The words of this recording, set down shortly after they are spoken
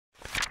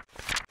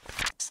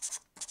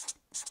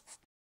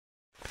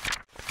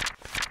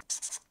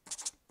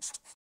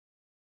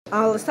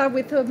I'll start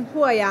with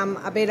who I am,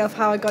 a bit of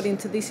how I got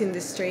into this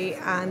industry,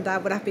 and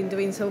what I've been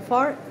doing so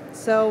far.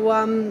 So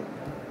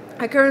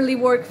I currently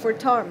work for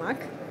Tarmac.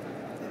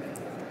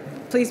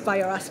 Please buy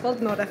your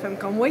asphalt, not FM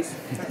Conways.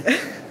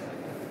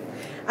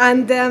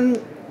 And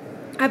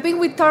I've been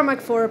with Tarmac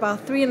for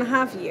about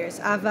 3.5 years.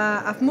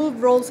 I've moved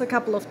roles a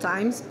couple of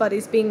times, but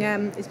it's been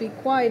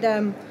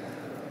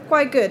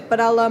quite good.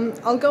 But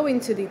I'll go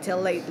into detail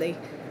lately.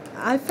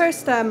 I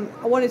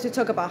wanted to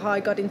talk about how I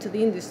got into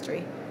the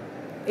industry.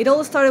 It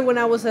all started when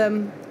I was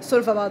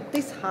sort of about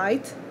this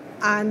height,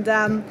 and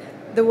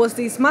there was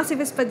this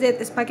massive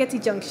spaghetti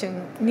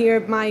junction near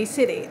my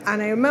city,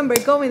 and I remember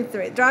going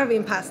through it,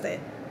 driving past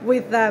it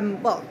with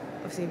well,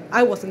 obviously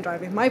I wasn't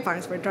driving, my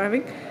parents were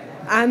driving,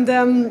 and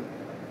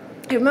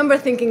I remember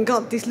thinking,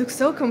 God, this looks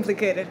so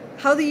complicated.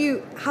 How do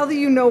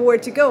you know where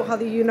to go? How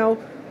do you know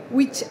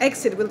which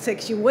exit will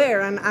take you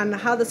where, and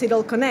how does it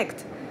all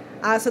connect?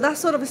 So that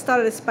sort of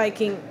started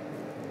spiking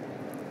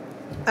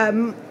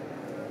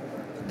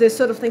the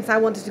sort of things I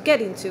wanted to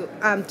get into,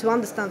 to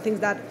understand things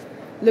that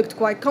looked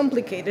quite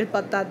complicated,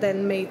 but that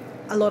then made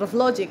a lot of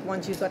logic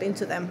once you got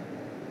into them.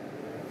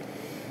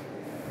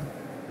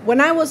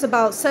 When I was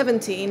about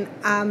 17,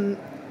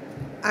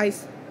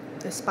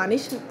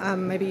 Spanish,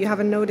 maybe you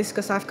haven't noticed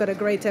because I've got a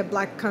great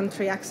black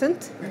country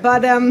accent,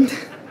 but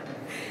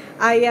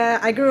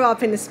I grew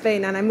up in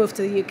Spain and I moved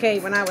to the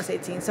UK when I was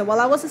 18. So while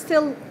I was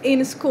still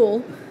in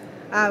school,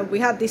 we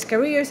had this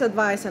careers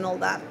advice and all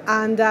that,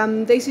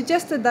 and they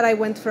suggested that I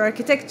went for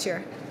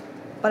architecture,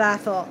 but I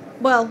thought,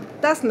 well,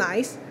 that's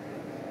nice,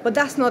 but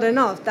that's not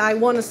enough. I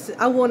want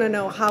to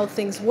know how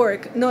things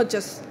work.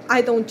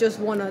 I don't just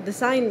want to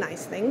design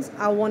nice things.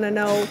 I want to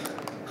know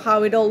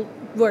how it all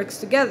works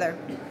together.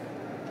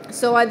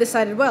 So I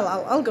decided, well,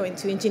 I'll go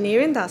into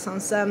engineering. That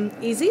sounds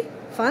easy,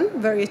 fun,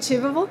 very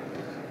achievable.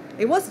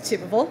 It was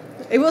achievable.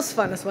 It was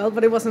fun as well,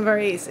 but it wasn't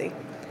very easy.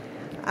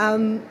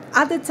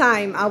 At the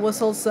time, I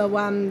was also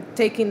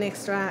taking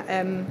extra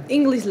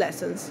English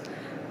lessons,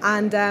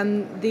 and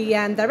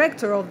the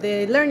director of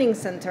the learning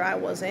center I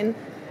was in,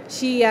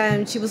 she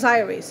was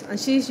Irish, and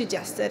she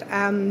suggested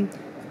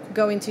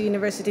going to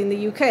university in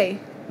the UK,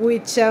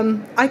 which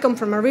I come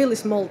from a really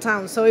small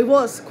town, so it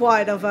was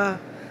quite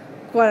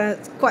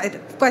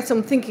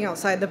some thinking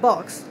outside the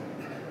box.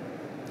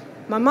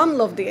 My mum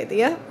loved the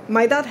idea.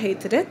 My dad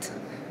hated it.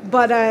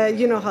 But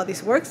you know how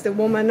this works. The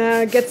woman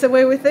gets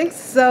away with things.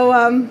 So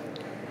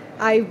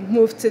I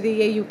moved to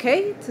the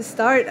UK to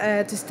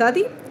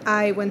study.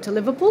 I went to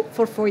Liverpool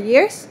for 4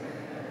 years,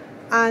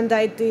 and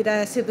I did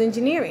civil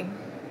engineering.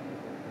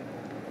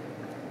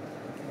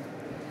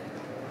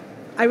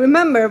 I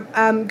remember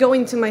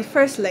going to my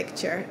first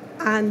lecture,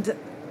 and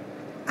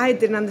I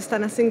didn't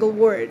understand a single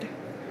word.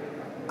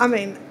 I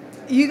mean,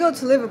 you go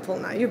to Liverpool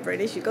now, you're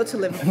British, you go to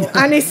Liverpool,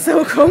 and it's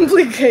so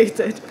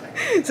complicated.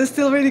 It's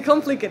still really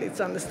complicated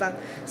to understand.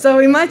 So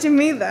imagine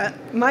me that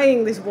my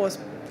English was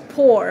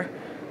poor,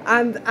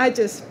 and I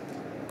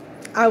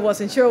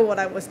wasn't sure what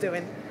I was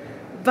doing.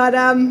 But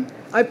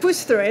I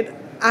pushed through it,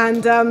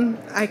 and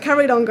I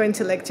carried on going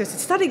to lectures. It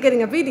started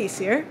getting a bit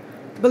easier,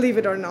 believe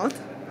it or not.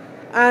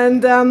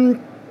 And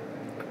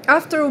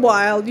after a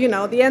while, you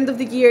know, the end of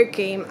the year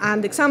came,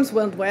 and exams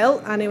went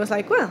well, and it was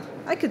like, well,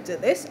 I could do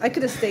this. I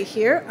could stay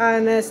here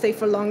and stay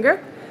for longer.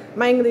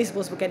 My English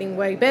was getting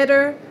way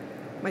better.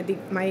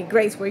 My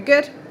grades were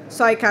good,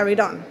 so I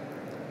carried on.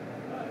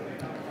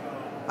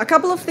 A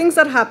couple of things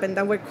that happened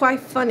that were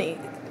quite funny,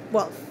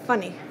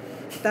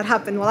 that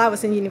happened while I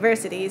was in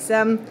university is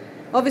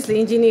obviously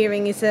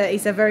engineering is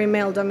a very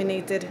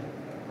male-dominated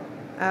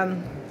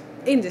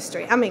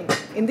industry. I mean,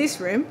 in this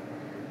room,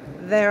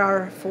 there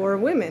are 4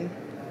 women.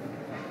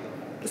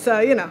 So,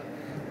 you know.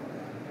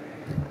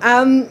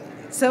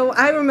 So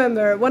I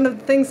remember, one of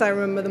the things I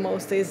remember the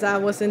most is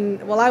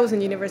while I was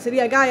in university,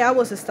 a guy I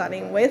was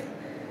studying with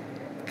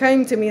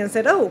came to me and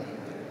said, oh,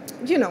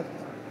 you know,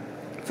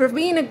 for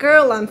being a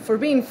girl and for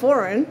being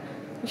foreign,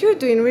 you're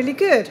doing really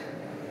good.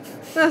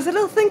 And I said,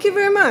 oh, thank you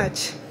very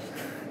much.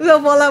 So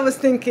while I was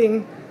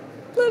thinking,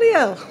 bloody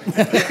hell,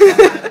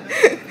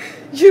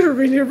 you're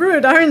really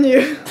rude, aren't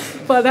you?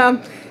 But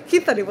he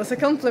thought it was a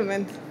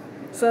compliment.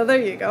 So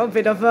there you go, a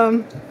bit of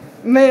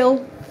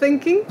male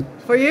thinking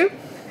for you.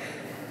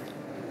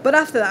 But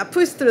after that, I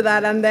pushed through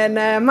that and then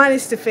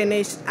managed to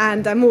finish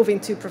and move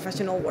into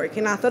professional work.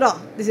 And I thought,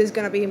 oh, this is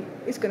gonna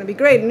be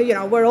great. And, you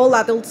know, we're all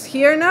adults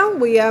here now.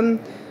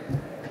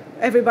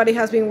 Everybody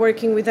has been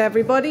working with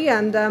everybody,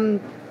 and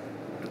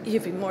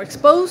you've been more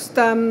exposed,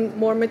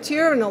 more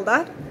mature, and all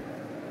that.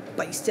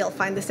 But you still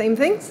find the same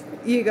things.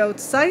 You go to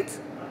site,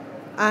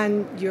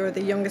 and you're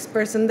the youngest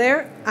person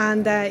there,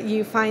 and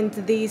you find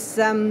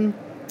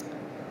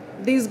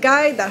this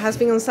guy that has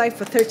been on site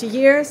for 30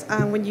 years,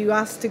 and when you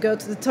ask to go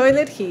to the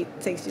toilet, he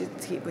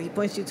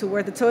points you to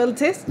where the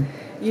toilet is.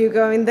 You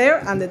go in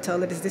there, and the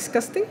toilet is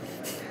disgusting.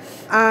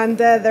 And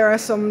there are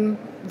some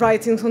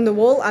writings on the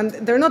wall, and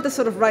they're not the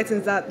sort of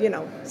writings that, you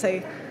know,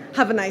 say,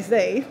 have a nice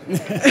day.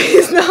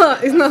 It's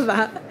not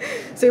that.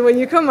 So when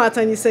you come out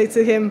and you say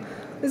to him,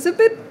 it's a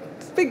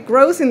bit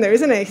gross in there,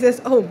 isn't it? He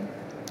says, oh,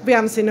 we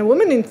haven't seen a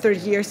woman in 30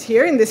 years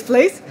here in this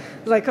place.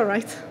 Like, all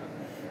right,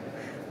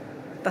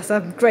 that's a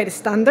great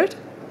standard.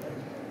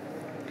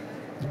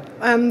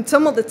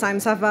 Some of the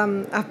times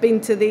I've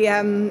been to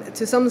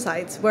to some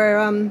sites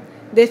where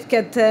they've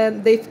kept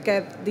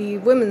the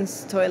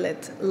women's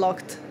toilet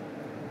locked,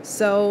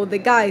 so the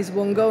guys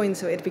won't go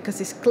into it because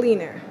it's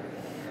cleaner.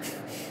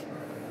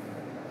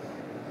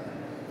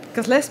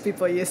 Because less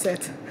people use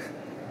it.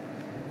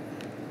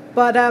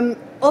 But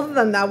other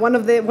than that, one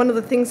of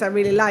the things I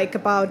really like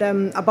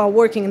about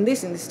working in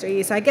this industry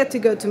is I get to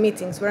go to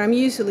meetings where I'm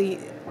usually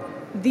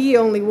the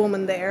only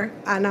woman there,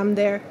 and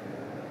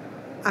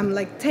I'm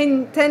like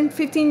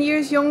 15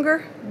 years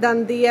younger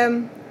than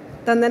the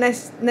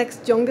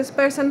next youngest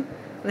person,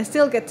 and I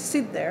still get to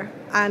sit there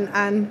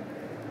and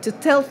to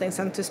tell things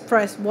and to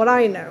express what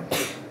I know.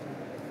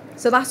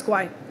 So that's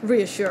quite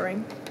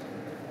reassuring.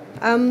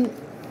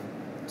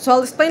 So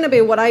I'll explain a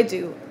bit what I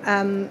do.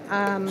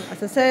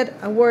 As I said,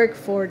 I work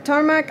for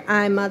Tarmac.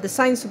 I'm a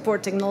design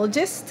support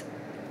technologist,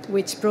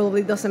 which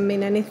probably doesn't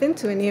mean anything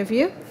to any of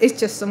you. It's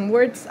just some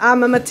words.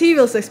 I'm a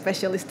materials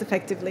specialist,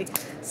 effectively.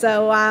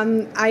 So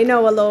I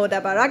know a lot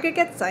about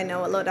aggregates, I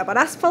know a lot about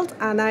asphalt,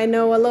 and I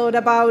know a lot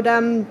about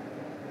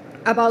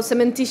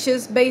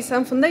cementitious base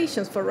and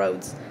foundations for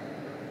roads.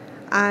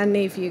 And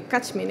if you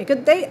catch me in a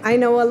good day, I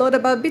know a lot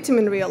about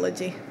bitumen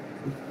rheology.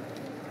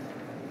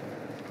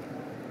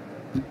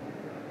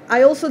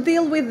 I also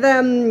deal with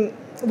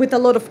a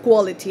lot of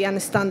quality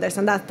and standards,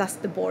 and that's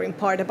the boring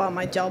part about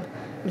my job.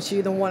 I'm sure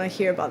you don't want to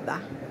hear about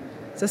that.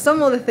 So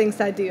some of the things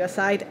I do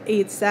aside,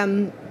 it's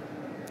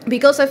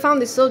because I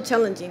found it so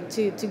challenging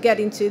to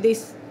get into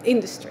this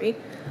industry.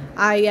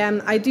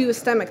 I do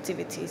STEM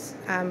activities,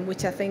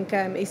 which I think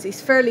is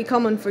fairly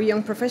common for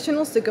young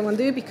professionals to go and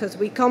do, because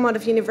we come out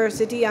of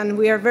university and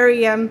we are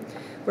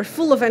we're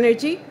full of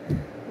energy.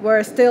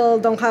 We still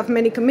don't have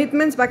many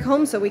commitments back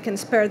home, so we can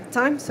spare the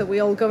time. So we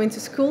all go into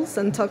schools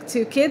and talk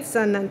to kids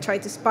and try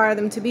to inspire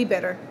them to be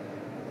better.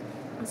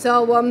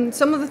 So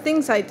some of the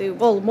things I do,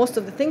 well, most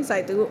of the things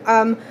I do,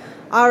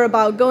 are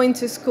about going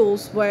to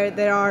schools where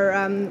there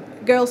are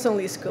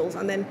girls-only schools,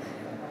 and then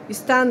you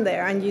stand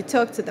there and you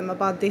talk to them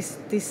about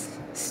this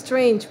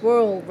strange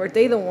world where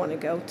they don't want to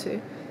go to.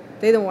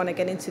 They don't want to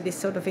get into this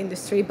sort of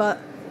industry, but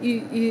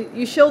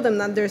you show them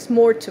that there's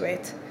more to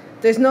it.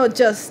 There's not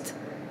just,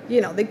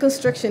 the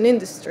construction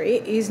industry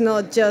is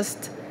not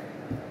just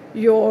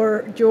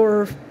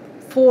your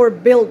four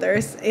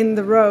builders in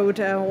the road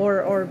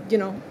or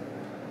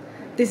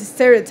this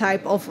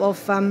stereotype of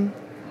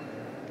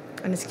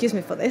and excuse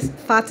me for this,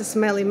 fat,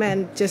 smelly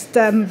men just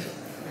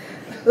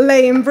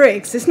laying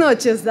bricks. It's not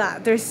just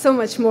that. There's so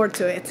much more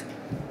to it.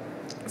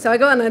 So I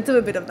go and I do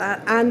a bit of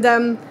that. And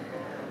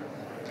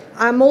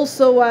I'm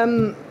also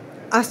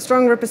a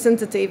strong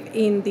representative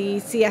in the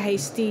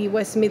CIHT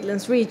West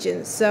Midlands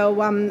region.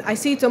 So I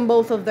sit on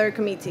both of their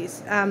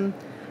committees. I'm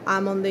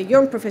on the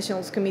Young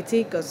Professionals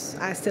Committee because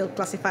I still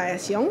classify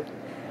as young.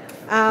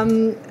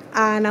 And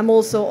I'm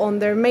also on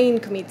their main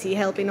committee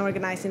helping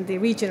organizing the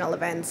regional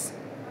events.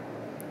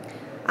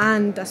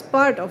 And as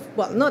part of,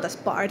 well, not as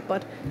part,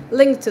 but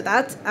linked to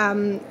that,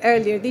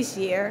 earlier this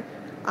year,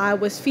 I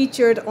was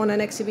featured on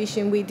an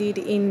exhibition we did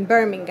in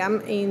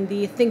Birmingham in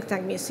the Think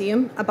Tank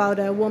Museum about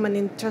a woman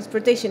in the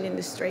transportation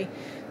industry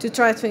to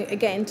try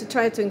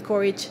to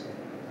encourage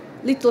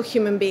little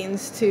human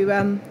beings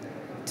to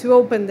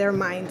open their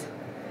mind.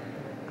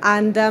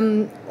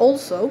 And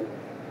also,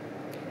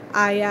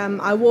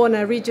 I won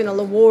a regional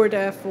award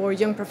for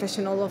Young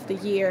Professional of the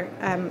Year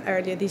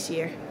earlier this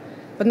year,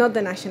 but not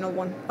the national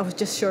one. I was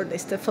just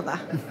shortlisted for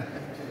that.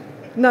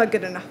 Not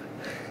good enough.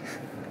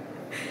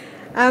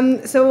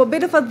 So a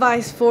bit of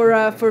advice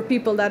for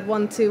people that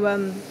want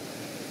to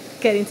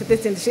get into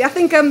this industry. I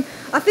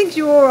think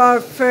you all are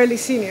fairly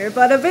senior,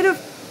 but a bit of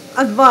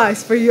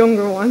advice for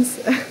younger ones.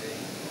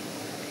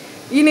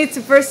 You need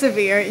to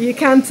persevere. You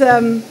can't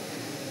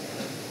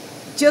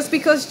just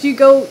because you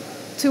go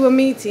to a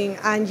meeting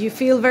and you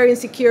feel very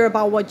insecure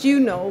about what you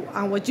know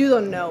and what you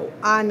don't know,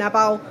 and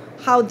about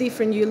how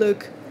different you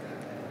look,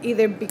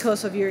 either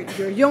because of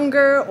you're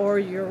younger or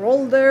you're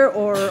older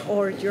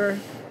or you're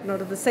not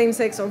of the same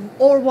sex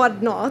or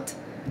whatnot,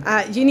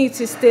 you need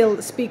to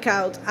still speak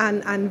out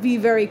and be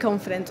very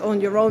confident on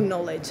your own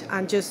knowledge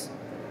and just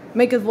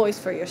make a voice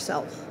for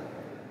yourself.